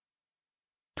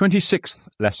26th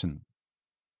Lesson.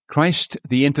 Christ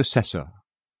the Intercessor.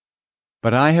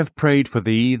 But I have prayed for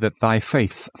thee that thy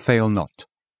faith fail not.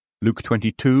 Luke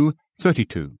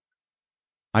 22:32.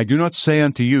 I do not say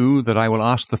unto you that I will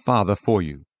ask the Father for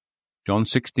you. John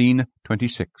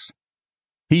 16:26.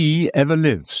 He ever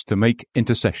lives to make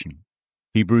intercession.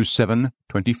 Hebrews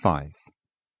 7:25.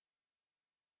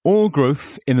 All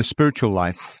growth in the spiritual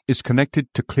life is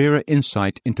connected to clearer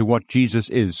insight into what Jesus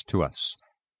is to us.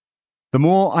 The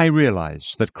more I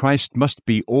realize that Christ must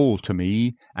be all to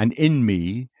me and in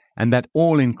me, and that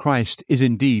all in Christ is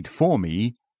indeed for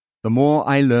me, the more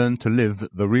I learn to live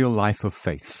the real life of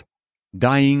faith,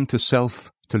 dying to self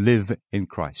to live in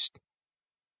Christ.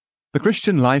 The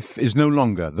Christian life is no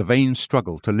longer the vain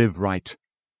struggle to live right,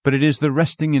 but it is the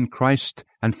resting in Christ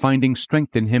and finding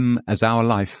strength in Him as our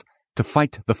life to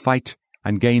fight the fight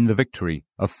and gain the victory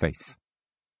of faith.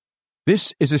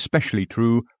 This is especially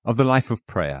true of the life of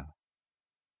prayer.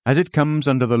 As it comes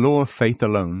under the law of faith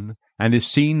alone, and is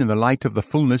seen in the light of the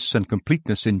fullness and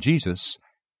completeness in Jesus,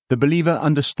 the believer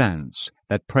understands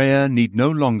that prayer need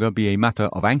no longer be a matter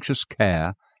of anxious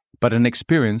care, but an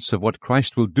experience of what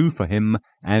Christ will do for him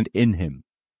and in him.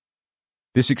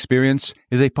 This experience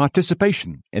is a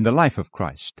participation in the life of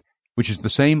Christ, which is the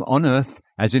same on earth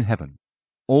as in heaven,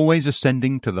 always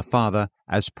ascending to the Father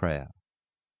as prayer.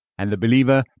 And the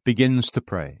believer begins to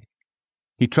pray.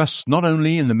 He trusts not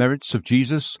only in the merits of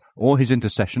Jesus or his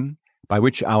intercession, by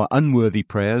which our unworthy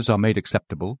prayers are made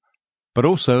acceptable, but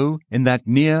also in that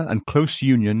near and close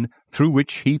union through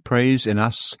which he prays in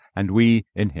us and we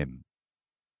in him.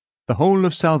 The whole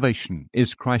of salvation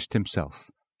is Christ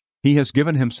himself. He has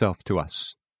given himself to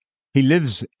us. He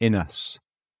lives in us.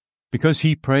 Because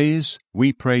he prays,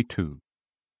 we pray too.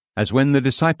 As when the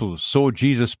disciples saw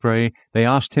Jesus pray, they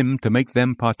asked him to make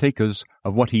them partakers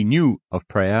of what he knew of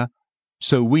prayer,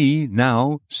 so we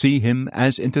now see him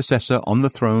as intercessor on the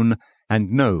throne and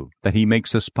know that he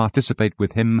makes us participate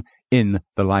with him in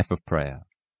the life of prayer.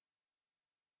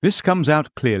 This comes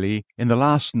out clearly in the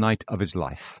last night of his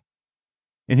life.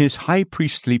 In his high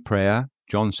priestly prayer,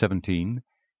 John 17,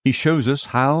 he shows us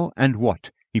how and what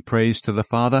he prays to the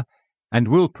Father and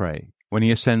will pray when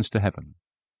he ascends to heaven.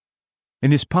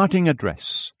 In his parting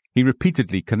address, he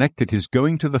repeatedly connected his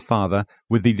going to the Father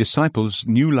with the disciples'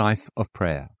 new life of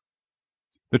prayer.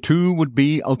 The two would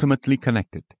be ultimately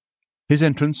connected. His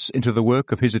entrance into the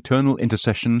work of his eternal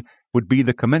intercession would be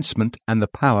the commencement and the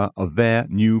power of their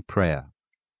new prayer,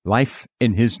 life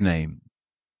in his name.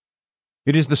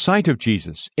 It is the sight of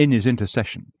Jesus in his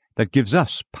intercession that gives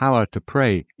us power to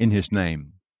pray in his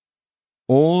name.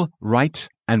 All right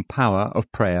and power of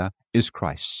prayer is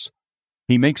Christ's.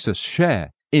 He makes us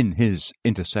share in his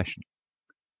intercession.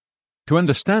 To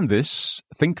understand this,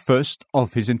 think first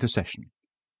of his intercession.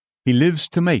 He lives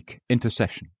to make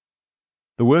intercession.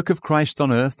 The work of Christ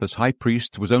on earth as high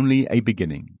priest was only a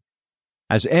beginning.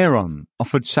 As Aaron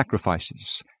offered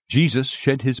sacrifices, Jesus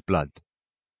shed his blood.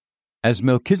 As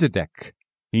Melchizedek,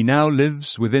 he now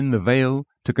lives within the veil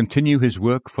to continue his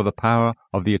work for the power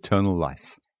of the eternal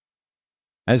life.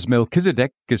 As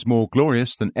Melchizedek is more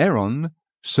glorious than Aaron,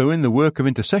 so in the work of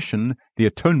intercession the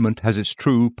atonement has its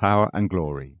true power and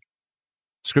glory.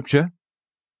 Scripture: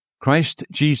 Christ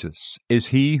Jesus is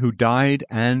he who died,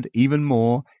 and even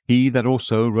more, he that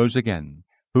also rose again,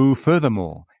 who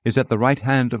furthermore is at the right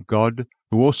hand of God,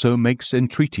 who also makes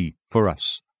entreaty for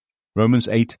us. Romans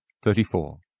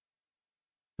 8:34.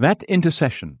 That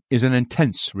intercession is an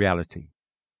intense reality,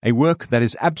 a work that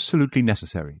is absolutely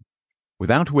necessary,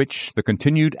 without which the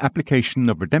continued application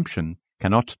of redemption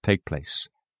cannot take place.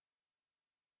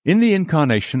 In the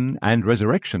incarnation and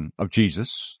resurrection of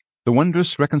Jesus, the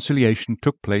wondrous reconciliation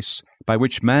took place by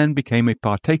which man became a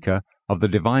partaker of the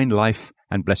divine life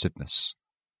and blessedness.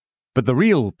 But the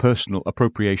real personal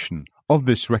appropriation of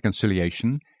this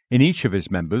reconciliation in each of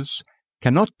his members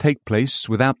cannot take place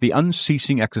without the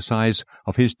unceasing exercise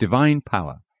of his divine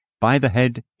power by the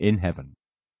head in heaven.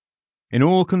 In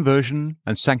all conversion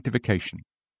and sanctification,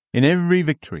 in every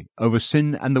victory over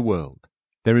sin and the world,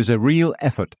 there is a real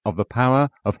effort of the power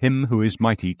of him who is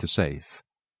mighty to save.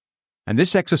 And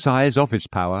this exercise of his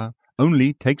power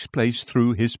only takes place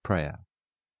through his prayer.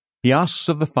 He asks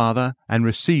of the Father and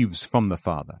receives from the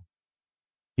Father.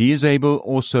 He is able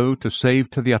also to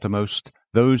save to the uttermost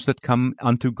those that come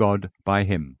unto God by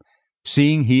him,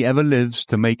 seeing he ever lives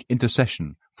to make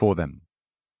intercession for them.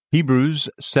 Hebrews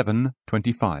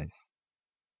 7:25.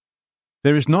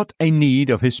 There is not a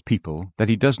need of his people that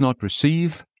he does not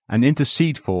receive and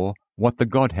intercede for what the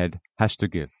Godhead has to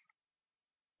give.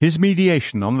 His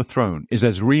mediation on the throne is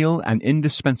as real and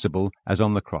indispensable as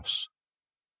on the cross.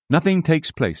 Nothing takes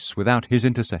place without his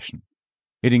intercession.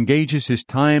 It engages his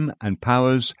time and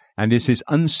powers and is his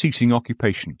unceasing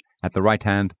occupation at the right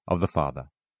hand of the Father.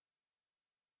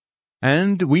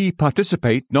 And we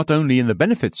participate not only in the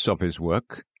benefits of his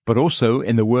work, but also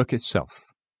in the work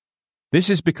itself. This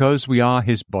is because we are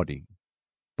his body.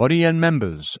 Body and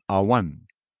members are one.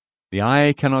 The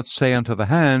eye cannot say unto the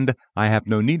hand, I have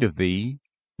no need of thee,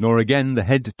 nor again the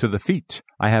head to the feet,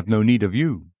 I have no need of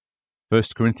you. 1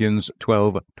 Corinthians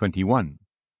 12:21.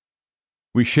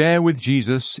 We share with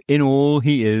Jesus in all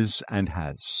he is and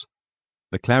has.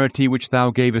 The clarity which thou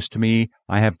gavest to me,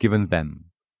 I have given them.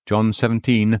 John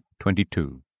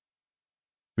 17:22.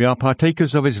 We are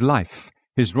partakers of his life,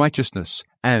 his righteousness,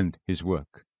 and his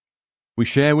work. We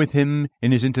share with him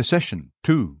in his intercession,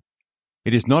 too.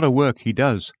 It is not a work he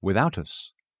does without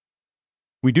us.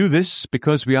 We do this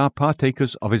because we are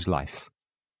partakers of his life.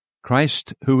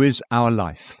 Christ, who is our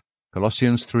life.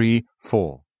 Colossians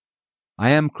 3:4. I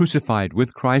am crucified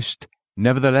with Christ,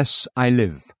 nevertheless I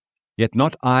live. Yet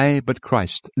not I, but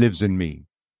Christ lives in me.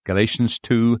 Galatians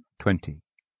 2:20.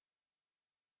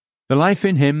 The life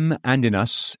in him and in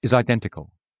us is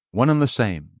identical, one and the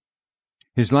same.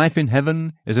 His life in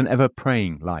heaven is an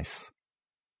ever-praying life.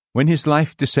 When his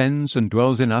life descends and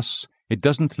dwells in us, it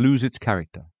doesn't lose its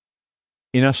character.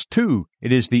 In us, too,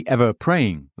 it is the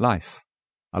ever-praying life,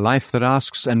 a life that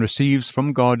asks and receives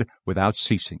from God without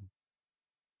ceasing.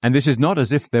 And this is not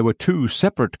as if there were two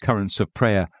separate currents of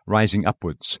prayer rising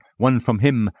upwards, one from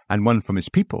him and one from his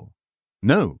people.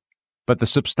 No, but the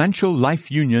substantial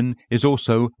life union is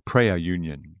also prayer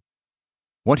union.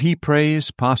 What he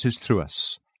prays passes through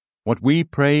us. What we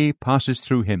pray passes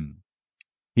through him.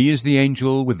 He is the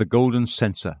angel with the golden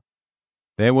censer.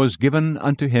 There was given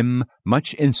unto him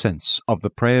much incense of the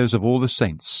prayers of all the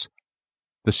saints,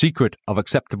 the secret of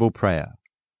acceptable prayer,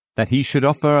 that he should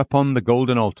offer upon the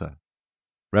golden altar.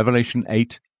 Revelation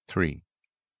 8:3.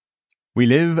 We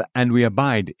live and we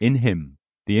abide in him,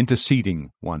 the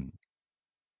interceding one.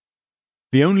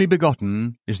 The only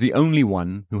begotten is the only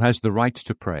one who has the right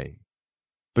to pray.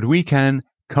 But we can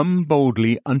come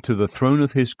boldly unto the throne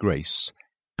of his grace,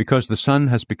 because the Son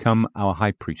has become our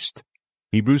high priest.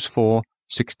 Hebrews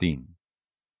 4:16.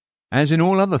 As in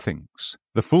all other things,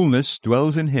 the fullness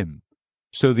dwells in him,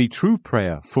 so the true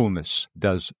prayer fullness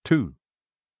does too.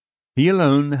 He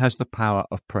alone has the power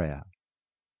of prayer.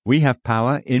 We have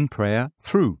power in prayer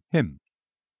through him.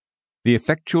 The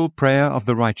effectual prayer of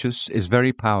the righteous is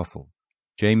very powerful.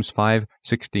 James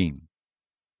 5:16.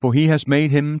 For he has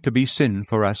made him to be sin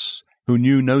for us, who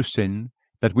knew no sin,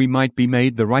 that we might be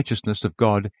made the righteousness of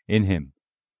God in him.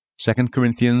 2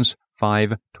 Corinthians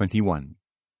 5:21.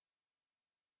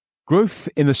 Growth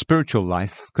in the spiritual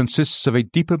life consists of a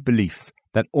deeper belief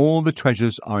that all the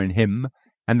treasures are in him,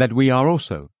 and that we are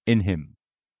also in him.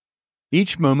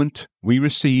 Each moment we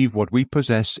receive what we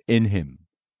possess in him,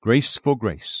 grace for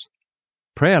grace.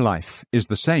 Prayer life is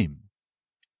the same.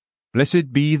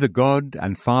 Blessed be the God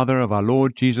and Father of our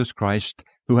Lord Jesus Christ,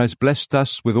 who has blessed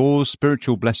us with all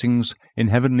spiritual blessings in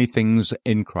heavenly things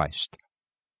in Christ.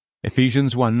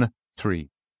 Ephesians 1:3.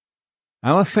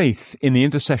 Our faith in the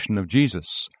intercession of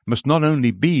Jesus must not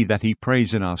only be that he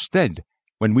prays in our stead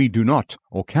when we do not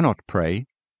or cannot pray,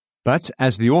 but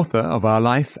as the author of our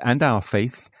life and our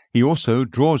faith, he also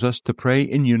draws us to pray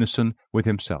in unison with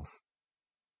himself.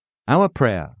 Our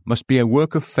prayer must be a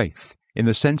work of faith in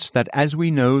the sense that as we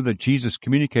know that Jesus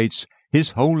communicates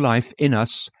his whole life in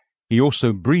us, he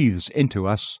also breathes into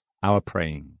us our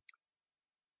praying.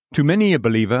 To many a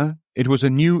believer, it was a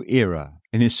new era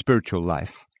in his spiritual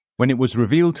life, when it was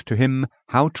revealed to him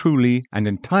how truly and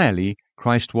entirely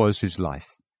Christ was his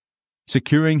life,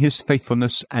 securing his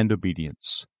faithfulness and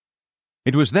obedience.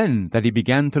 It was then that he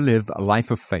began to live a life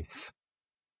of faith.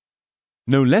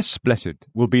 No less blessed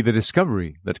will be the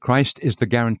discovery that Christ is the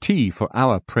guarantee for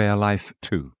our prayer life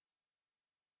too.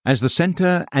 As the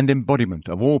center and embodiment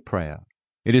of all prayer,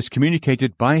 it is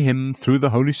communicated by him through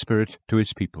the Holy Spirit to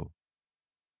his people.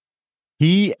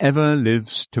 He ever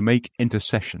lives to make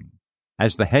intercession,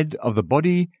 as the head of the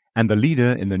body and the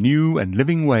leader in the new and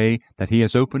living way that he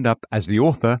has opened up as the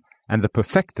author and the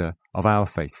perfecter of our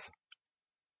faith.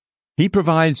 He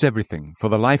provides everything for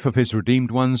the life of his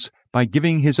redeemed ones by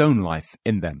giving his own life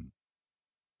in them.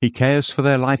 He cares for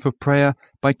their life of prayer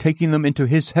by taking them into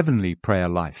his heavenly prayer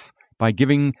life, by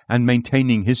giving and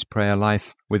maintaining his prayer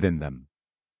life within them.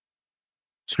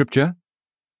 Scripture: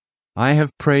 I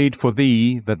have prayed for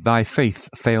thee that thy faith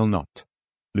fail not.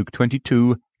 Luke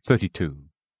 22:32.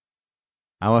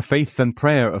 Our faith and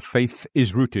prayer of faith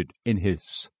is rooted in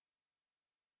his.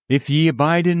 If ye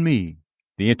abide in me,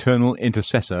 the eternal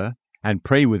intercessor, and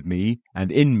pray with me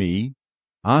and in me,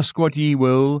 ask what ye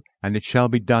will, and it shall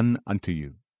be done unto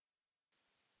you.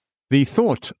 The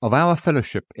thought of our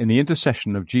fellowship in the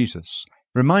intercession of Jesus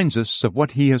reminds us of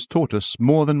what he has taught us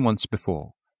more than once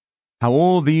before, how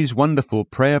all these wonderful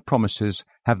prayer promises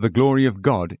have the glory of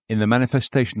God in the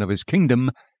manifestation of his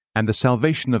kingdom and the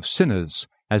salvation of sinners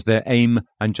as their aim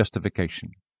and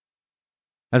justification.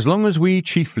 As long as we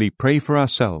chiefly pray for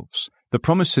ourselves, the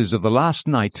promises of the last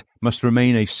night must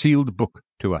remain a sealed book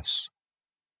to us.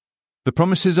 The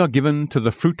promises are given to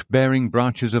the fruit-bearing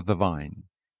branches of the vine,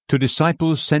 to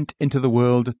disciples sent into the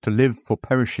world to live for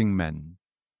perishing men.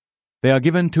 They are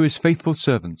given to his faithful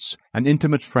servants and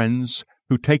intimate friends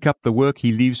who take up the work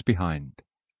he leaves behind.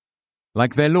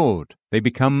 Like their Lord, they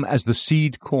become as the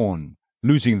seed corn,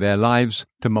 losing their lives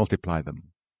to multiply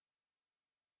them.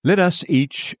 Let us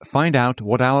each find out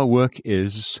what our work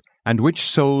is and which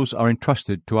souls are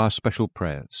entrusted to our special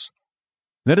prayers.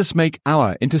 Let us make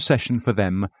our intercession for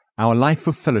them our life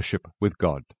of fellowship with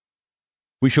God.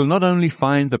 We shall not only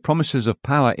find the promises of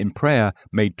power in prayer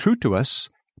made true to us,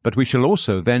 but we shall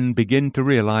also then begin to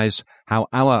realize how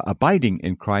our abiding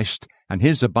in Christ and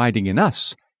his abiding in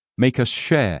us make us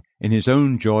share in his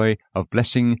own joy of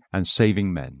blessing and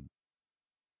saving men.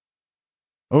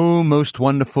 O most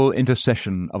wonderful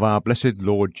intercession of our blessed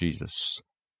Lord Jesus!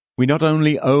 We not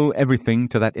only owe everything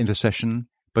to that intercession,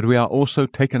 but we are also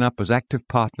taken up as active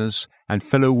partners and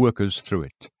fellow workers through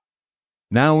it.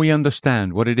 Now we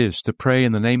understand what it is to pray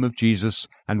in the name of Jesus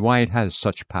and why it has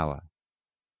such power.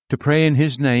 To pray in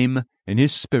his name, in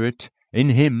his Spirit, in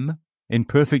him, in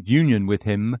perfect union with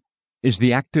him, is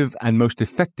the active and most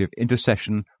effective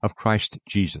intercession of Christ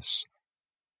Jesus.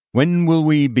 When will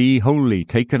we be wholly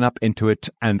taken up into it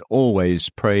and always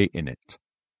pray in it?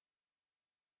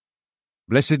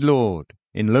 Blessed Lord,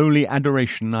 in lowly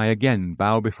adoration I again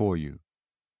bow before you.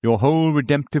 Your whole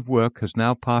redemptive work has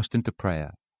now passed into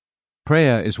prayer.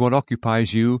 Prayer is what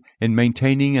occupies you in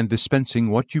maintaining and dispensing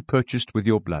what you purchased with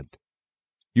your blood.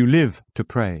 You live to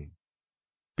pray.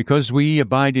 Because we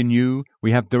abide in you,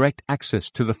 we have direct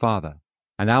access to the Father,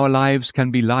 and our lives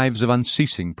can be lives of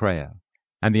unceasing prayer,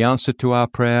 and the answer to our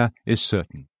prayer is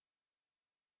certain.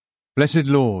 Blessed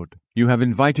Lord, you have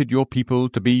invited your people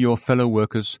to be your fellow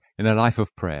workers in a life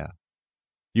of prayer.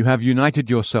 You have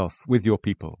united yourself with your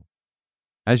people.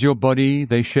 As your body,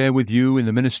 they share with you in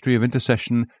the ministry of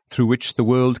intercession through which the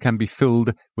world can be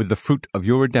filled with the fruit of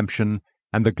your redemption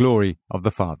and the glory of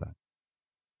the Father.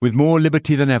 With more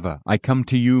liberty than ever, I come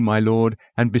to you, my Lord,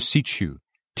 and beseech you,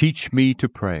 teach me to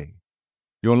pray.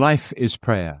 Your life is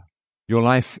prayer. Your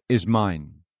life is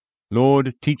mine.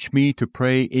 Lord, teach me to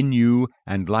pray in you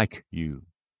and like you.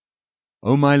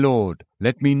 O my Lord,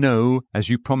 let me know, as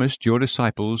you promised your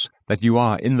disciples, that you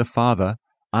are in the Father,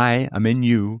 I am in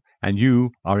you, and you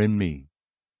are in me.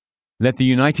 Let the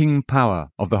uniting power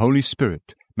of the Holy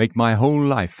Spirit make my whole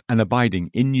life an abiding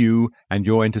in you and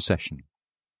your intercession.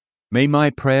 May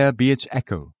my prayer be its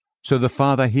echo, so the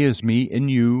Father hears me in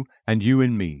you and you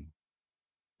in me.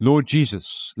 Lord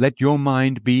Jesus, let your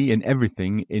mind be in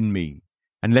everything in me,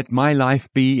 and let my life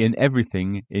be in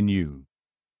everything in you.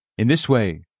 In this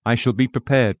way, I shall be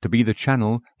prepared to be the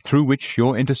channel through which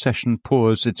your intercession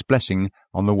pours its blessing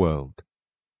on the world.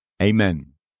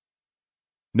 Amen.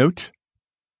 Note: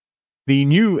 the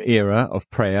new era of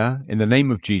prayer in the name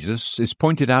of Jesus is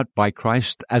pointed out by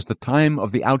Christ as the time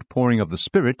of the outpouring of the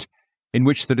Spirit, in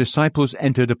which the disciples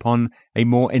entered upon a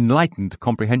more enlightened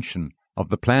comprehension of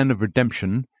the plan of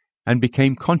redemption and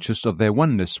became conscious of their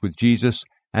oneness with Jesus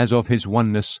as of his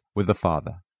oneness with the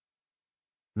Father.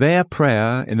 Their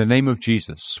prayer in the name of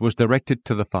Jesus was directed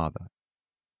to the Father.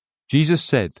 Jesus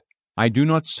said, I do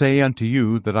not say unto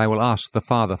you that I will ask the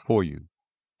Father for you,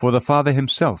 for the Father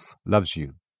himself loves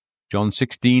you. John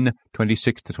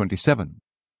 16:26-27.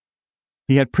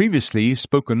 He had previously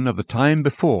spoken of the time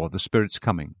before the Spirit's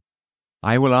coming.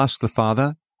 I will ask the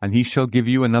Father, and he shall give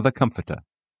you another Comforter.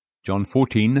 John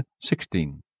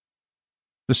 14:16.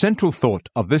 The central thought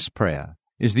of this prayer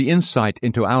is the insight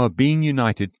into our being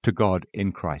united to God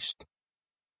in Christ.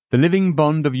 The living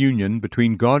bond of union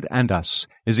between God and us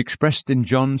is expressed in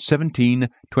John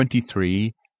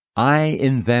 17:23, I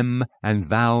in them and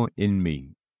thou in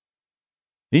me.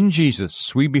 In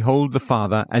Jesus we behold the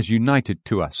Father as united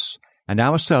to us, and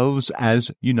ourselves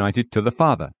as united to the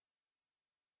Father.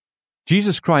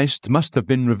 Jesus Christ must have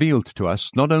been revealed to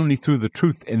us not only through the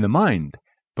truth in the mind,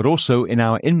 but also in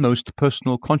our inmost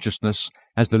personal consciousness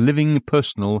as the living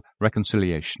personal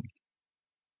reconciliation.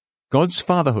 God's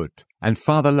fatherhood and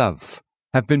father love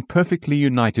have been perfectly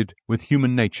united with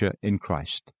human nature in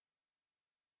Christ.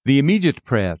 The immediate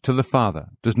prayer to the Father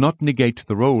does not negate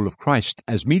the role of Christ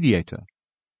as mediator.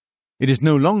 It is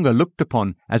no longer looked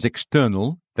upon as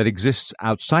external that exists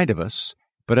outside of us,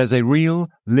 but as a real,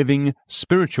 living,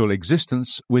 spiritual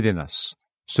existence within us,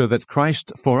 so that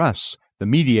Christ for us, the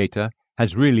mediator,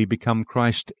 has really become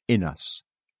Christ in us.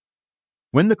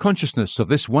 When the consciousness of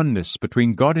this oneness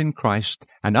between God in Christ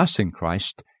and us in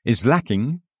Christ is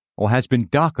lacking, or has been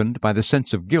darkened by the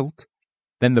sense of guilt,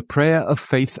 then the prayer of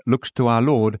faith looks to our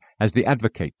Lord as the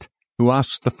advocate, who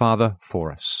asks the Father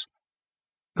for us.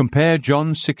 Compare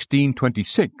John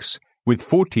 16:26 with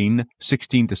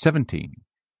 14:16-17,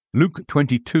 Luke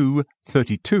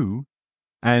 22:32,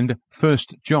 and 1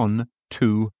 John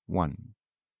 2:1.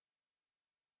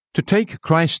 To take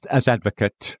Christ as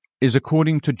advocate is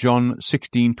according to John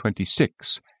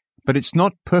 16:26, but it's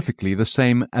not perfectly the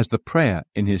same as the prayer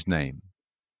in his name.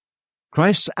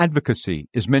 Christ's advocacy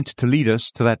is meant to lead us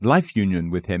to that life union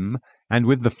with him and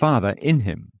with the Father in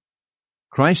him.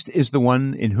 Christ is the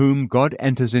one in whom God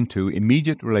enters into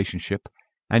immediate relationship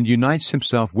and unites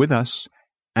himself with us,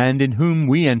 and in whom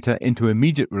we enter into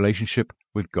immediate relationship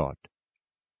with God.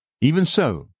 Even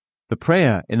so, the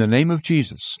prayer in the name of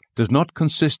Jesus does not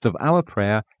consist of our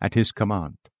prayer at his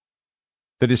command.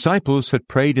 The disciples had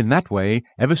prayed in that way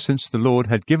ever since the Lord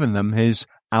had given them his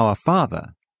Our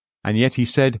Father, and yet he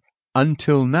said,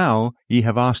 "Until now ye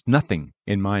have asked nothing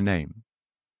in my name."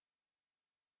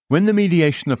 When the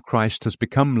mediation of Christ has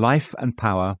become life and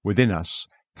power within us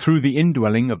through the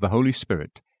indwelling of the Holy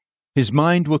Spirit, his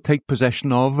mind will take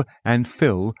possession of and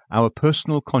fill our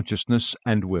personal consciousness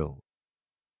and will.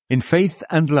 In faith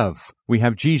and love, we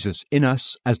have Jesus in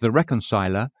us as the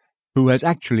reconciler who has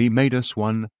actually made us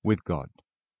one with God.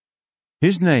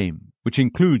 His name, which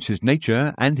includes his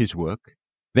nature and his work,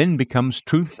 then becomes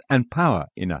truth and power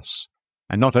in us,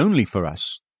 and not only for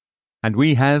us. And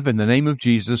we have in the name of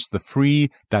Jesus the free,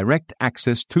 direct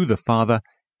access to the Father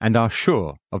and are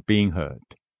sure of being heard.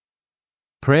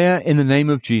 Prayer in the name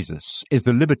of Jesus is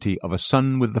the liberty of a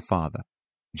son with the Father,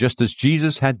 just as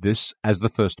Jesus had this as the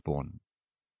firstborn.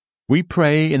 We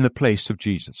pray in the place of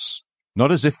Jesus,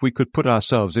 not as if we could put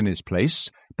ourselves in his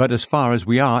place, but as far as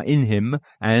we are in him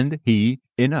and he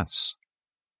in us.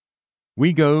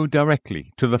 We go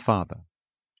directly to the Father.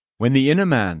 When the inner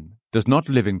man does not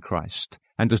live in Christ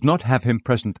and does not have him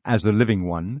present as the living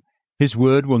one, his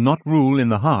word will not rule in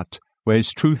the heart where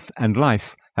his truth and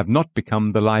life have not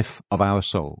become the life of our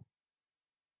soul.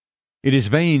 It is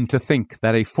vain to think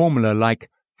that a formula like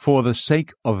 "for the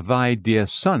sake of thy dear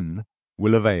Son"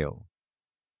 will avail.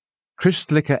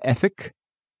 Christliche Ethik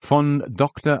von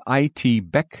Dr. I. T.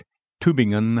 Beck,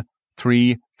 Tübingen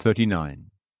 339.